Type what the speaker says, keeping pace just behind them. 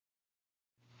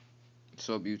What's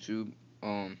up, YouTube?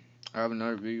 I have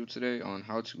another video today on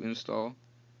how to install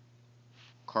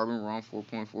CarbonRom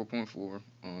 4.4.4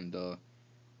 on the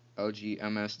LG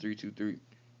MS323.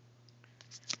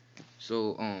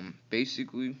 So,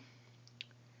 basically,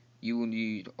 you will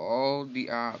need all the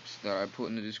apps that I put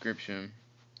in the description.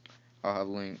 I'll have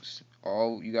links.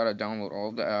 You gotta download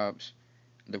all the apps,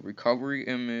 the recovery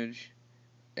image,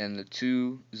 and the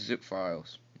 2 zip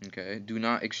files. Okay, do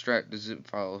not extract the zip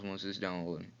files once it's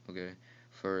downloaded. Okay,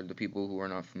 for the people who are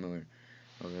not familiar.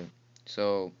 Okay,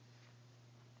 so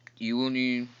you will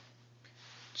need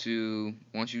to,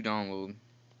 once you download,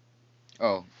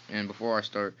 and before I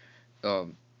start,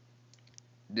 um,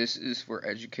 this is for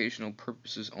educational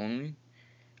purposes only.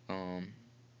 Um,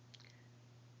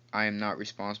 I am not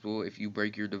responsible if you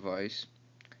break your device.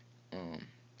 Um,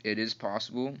 it is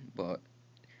possible, but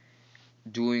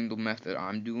doing the method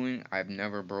I'm doing, I've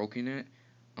never broken it.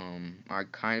 I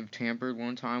kind of tampered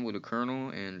one time with a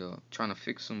kernel and trying to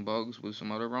fix some bugs with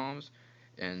some other ROMs,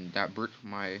 and that bricked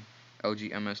my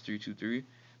LG MS323.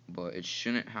 But it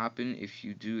shouldn't happen if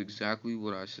you do exactly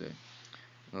what I say.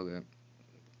 Okay,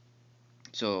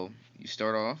 so you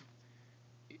start off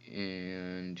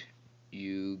and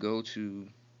you go to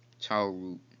tile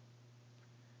root.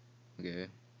 Okay,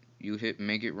 you hit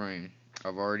make it rain.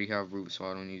 I've already have root, so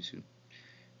I don't need to.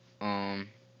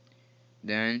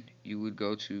 Then you would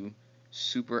go to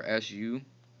super SU.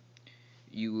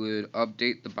 You would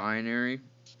update the binary.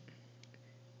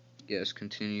 Yes,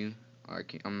 continue.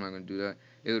 I'm not gonna do that.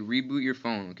 It would reboot your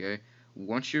phone. Okay.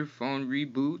 Once your phone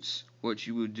reboots, what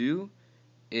you would do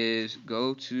is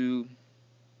go to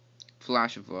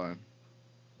Flashify.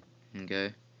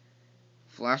 Okay.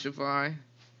 Flashify.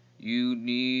 You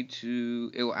need to.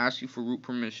 It will ask you for root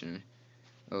permission.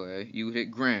 Okay. You would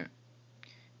hit grant.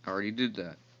 I already did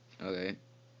that. Okay.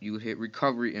 You would hit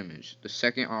recovery image, the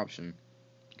second option.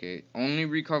 Okay. Only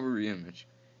recovery image.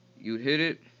 You would hit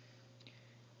it.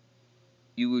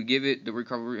 You would give it the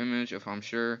recovery image if I'm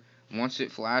sure. Once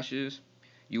it flashes,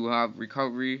 you will have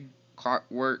recovery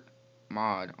clockwork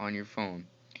mod on your phone.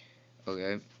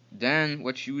 Okay. Then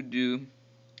what you would do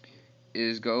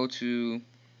is go to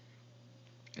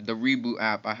the reboot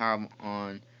app I have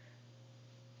on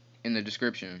in the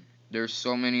description. There's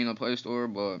so many in the Play Store,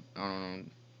 but I don't know.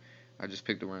 I just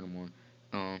picked a random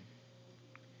one.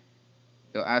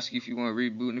 They'll ask you if you want to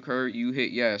reboot in the code. You hit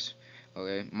yes.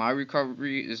 Okay. My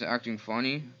recovery is acting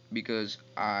funny because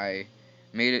I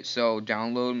made it so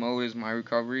download mode is my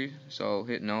recovery. So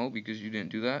hit no because you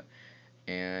didn't do that.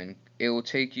 And it will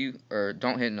take you, or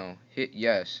don't hit no. Hit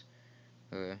yes.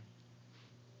 Okay.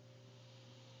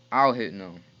 I'll hit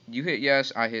no. You hit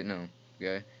yes, I hit no.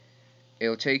 Okay. It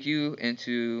will take you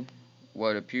into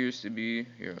what appears to be,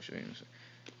 here I'll show you.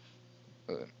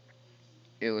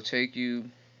 It will take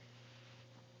you,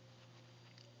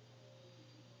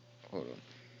 hold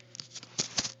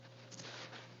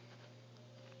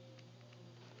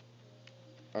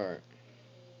on. Alright.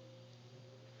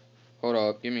 Hold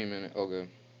up, give me a minute. Okay.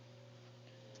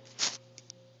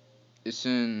 It's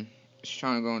trying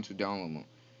to go into download mode.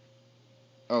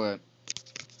 Okay.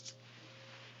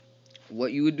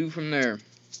 What you would do from there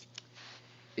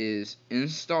is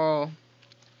install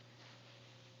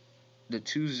the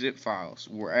 2 zip files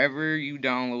wherever you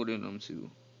downloaded them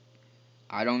to.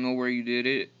 I don't know where you did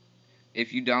it.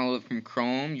 If you download it from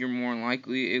Chrome, you're more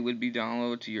likely it would be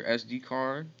downloaded to your SD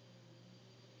card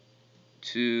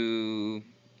to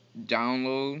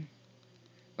download.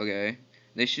 Okay.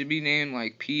 They should be named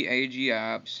like PAG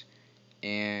apps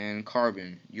and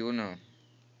Carbon. You'll know.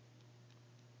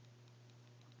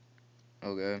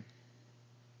 Okay.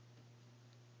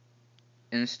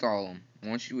 Install them.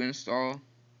 Once you install,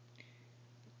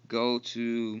 go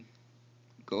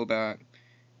back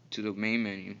to the main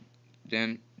menu.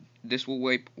 Then this will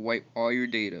wipe all your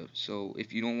data. So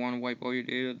if you don't want to wipe all your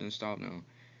data, then stop now.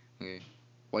 Okay.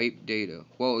 Wipe data.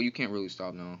 Well, you can't really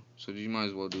stop now, so you might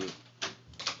as well do it.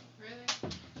 Really?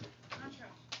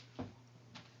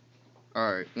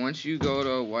 Alright, once you go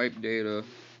to wipe data,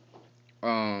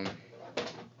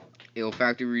 it'll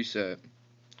factory reset.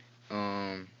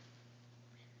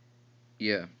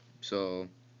 Yeah, so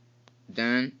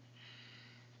then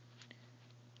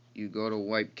you go to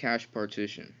wipe cache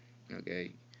partition,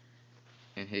 okay,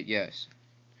 and hit yes.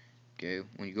 Okay,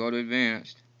 when you go to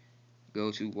advanced, go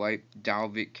to wipe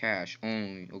Dalvik cache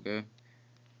only, okay.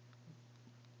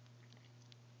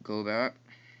 Go back,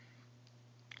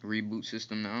 reboot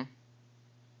system now.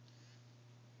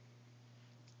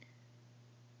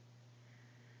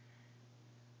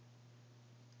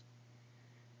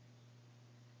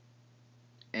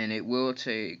 And it will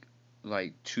take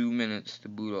like 2 minutes to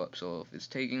boot up, so if it's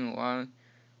taking a while,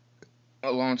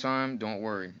 a long time, don't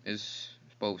worry. It's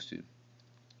supposed to.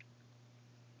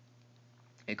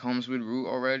 It comes with root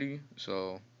already,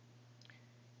 so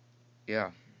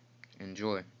yeah,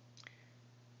 enjoy.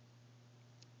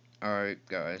 Alright,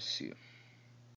 guys, see you.